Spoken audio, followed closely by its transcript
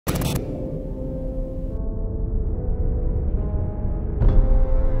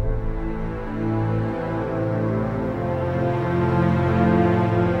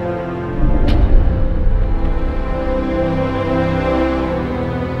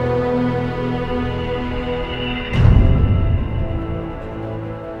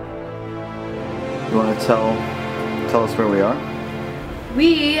tell us where we are.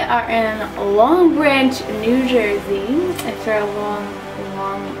 We are in Long Branch, New Jersey. After a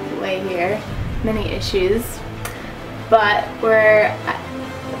long way here, many issues, but we're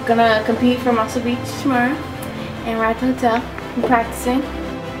gonna compete for Muscle Beach tomorrow, and we're at the hotel. We're practicing.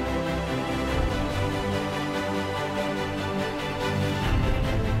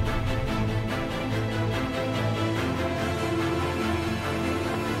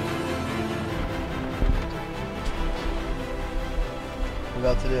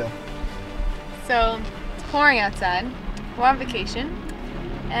 About to do. So it's pouring outside. We're on vacation,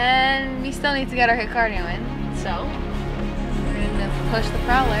 and we still need to get our HIIT cardio in. So we're gonna push the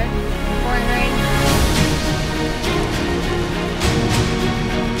prowler. Pouring rain.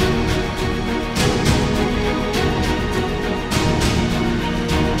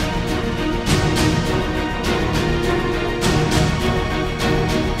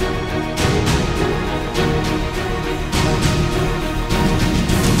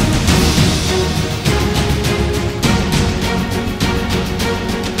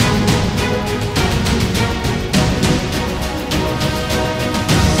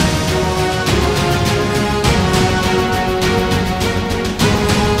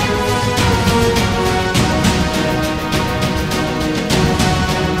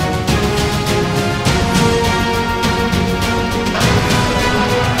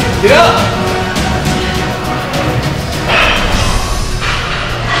 Get up!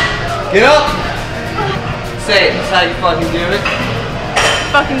 Get up! Say it, that's how you fucking do it.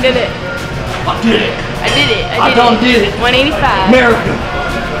 Fucking did it. I did it. I did it. I done did it. 185. America.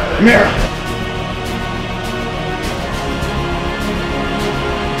 America.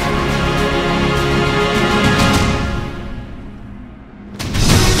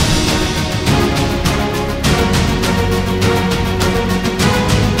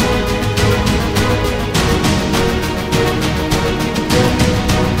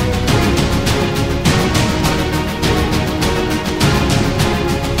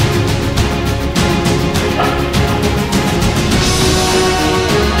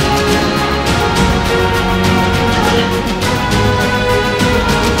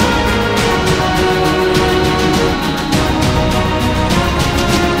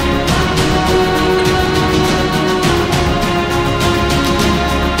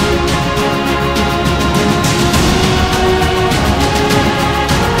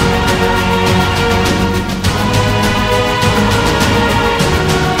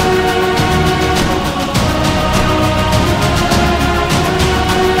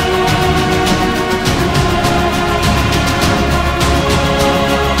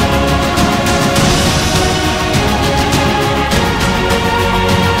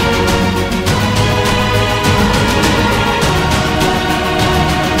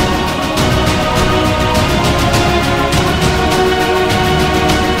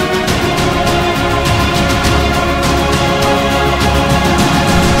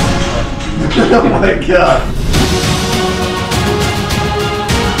 Oh my god.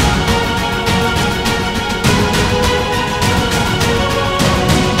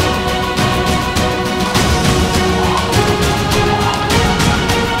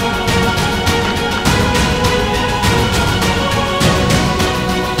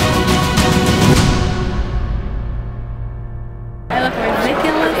 I look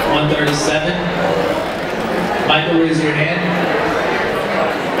ridiculous. 137. Michael, raise your hand.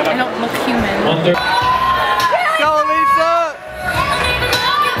 I don't look human. 130. Go, Alisa!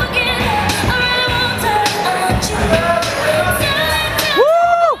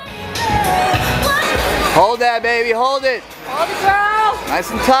 Woo! Hold that, baby, hold it. Hold it, girl. Nice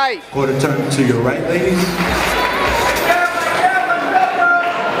and tight. Quarter turn to your right, ladies.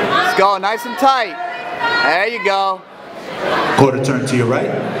 Let's go, nice and tight. There you go. Quarter turn to your right.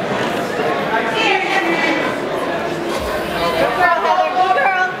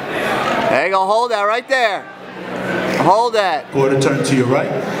 There you go, hold that right there. Hold that. Quarter turn to your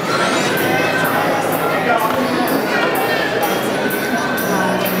right.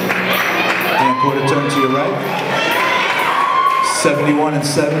 And quarter turn to your right. 71 and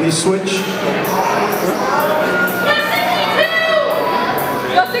 70 switch.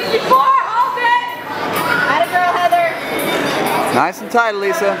 Go 64, hold it. Atta girl, Heather. Nice and tight,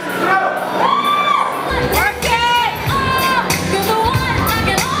 Alisa. Work it.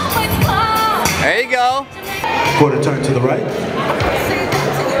 There you go. Quarter turn to the right.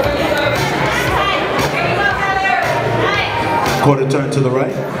 Quarter turn to the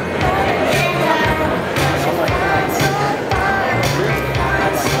right.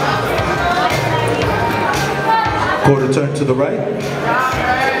 Quarter turn to the right.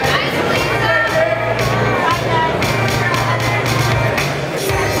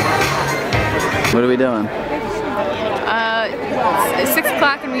 What are we doing? It's 6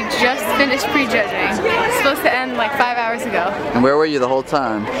 o'clock and we just finished prejudging. It's supposed to end like 5 hours ago. And where were you the whole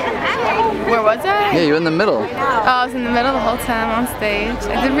time? Where was I? Yeah, you were in the middle. Oh, I was in the middle the whole time on stage.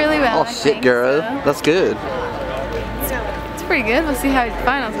 I did really well. Oh shit, girl. So. That's good. It's pretty good. We'll see how the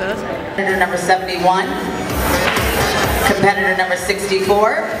finals goes. Competitor number 71. Competitor number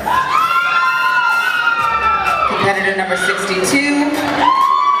 64. Competitor number 62.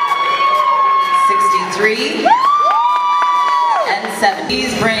 63. And 7.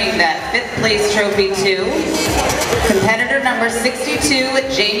 Please bring that 5th place trophy to competitor number 62,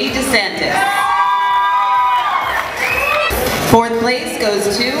 Jamie DeSantis. 4th place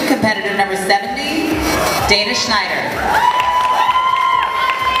goes to competitor number 70, Dana Schneider.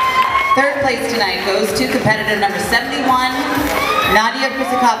 3rd place tonight goes to competitor number 71, Nadia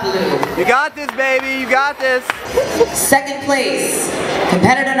Christokopoulou. You got this, baby. You got this. 2nd place,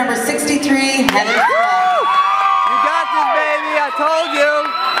 competitor number 63, Heather. I told you.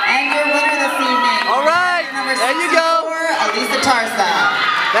 And your winner this evening. All right. There you go. Alisa Tarsa.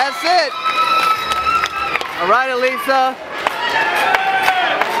 That's it. All right, Alisa.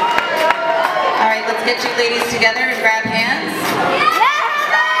 All right, let's get you ladies together and grab hands.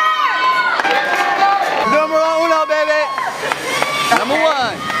 Numero uno, baby. Number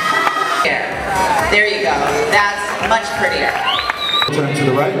 1. There you go. That's much prettier. Turn to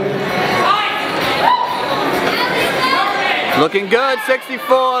the right. Looking good,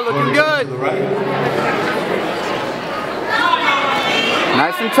 64, looking good. To the right.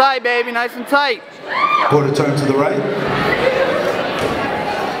 Nice and tight, baby, nice and tight. Quarter turn to the right.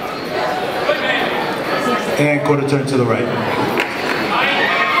 And quarter turn to the right.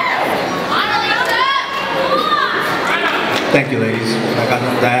 Thank you, ladies. I got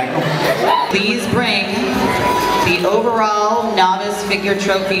them diagonal. Please bring the overall novice figure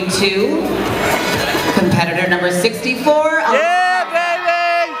trophy to competitor number 64. Yeah,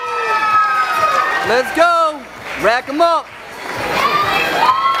 baby! Let's go. Rack them up.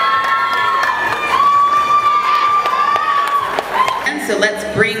 And so let's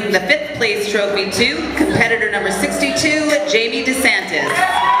bring the 5th place trophy to competitor number 62, Jamie DeSantis.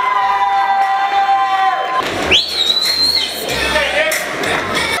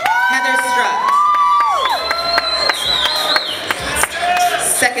 Heather Strutt.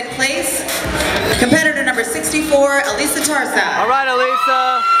 2nd place, competitor number 64, Alisa Tarsa. All right,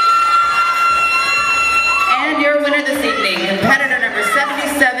 Alisa. And your winner this evening, competitor number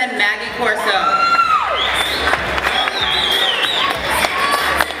 77, Maggie Corso.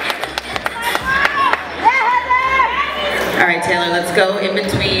 All right, Taylor, let's go in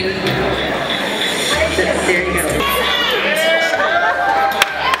between. There you go.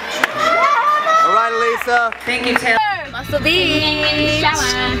 All right, Alisa. Thank you, Taylor. Muscle Beach.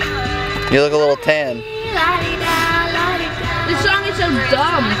 You look a little tan. This song is so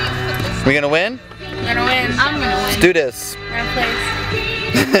dumb. We gonna win? I'm gonna win. I'm gonna win. Let's do this. We're gonna place.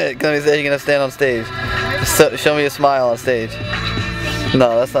 You're gonna stand on stage. So, show me a smile on stage.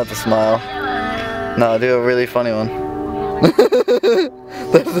 No, that's not the smile. No, do a really funny one.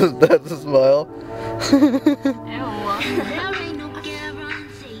 that's a smile. Ew.